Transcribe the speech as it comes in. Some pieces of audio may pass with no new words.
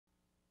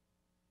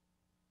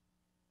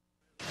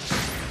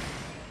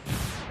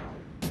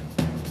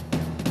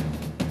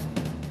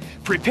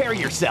Prepare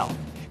yourself.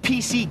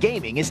 PC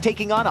gaming is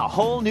taking on a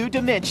whole new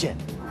dimension.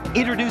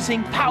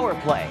 Introducing Power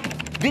Play,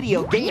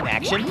 video game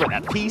action for the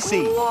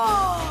PC.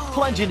 Whoa!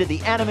 Plunge into the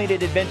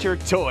animated adventure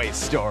Toy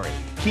Story.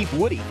 Keep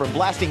Woody from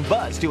blasting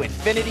Buzz to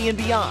infinity and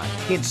beyond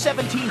in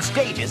 17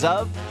 stages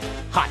of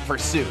Hot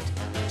Pursuit,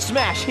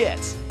 Smash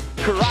Hits,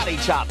 Karate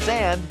Chops,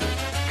 and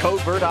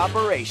Covert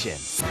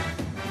Operations.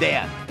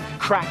 Then,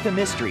 crack the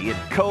mystery in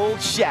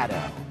Cold Shadow.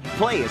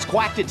 Play as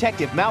Quack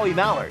Detective Maui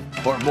Mallard,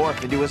 or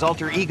morph into his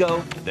alter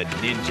ego, the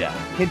Ninja,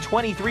 in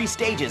 23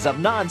 stages of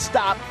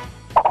non-stop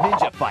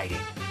ninja fighting,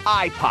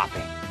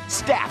 eye-popping,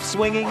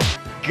 staff-swinging,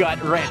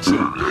 gut-wrenching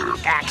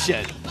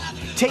action.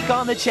 Take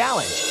on the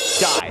challenge.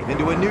 Dive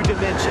into a new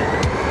dimension.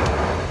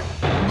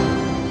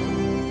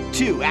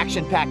 2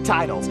 action-packed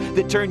titles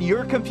that turn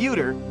your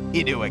computer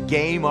into a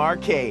game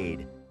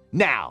arcade.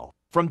 Now,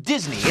 from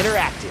Disney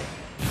Interactive.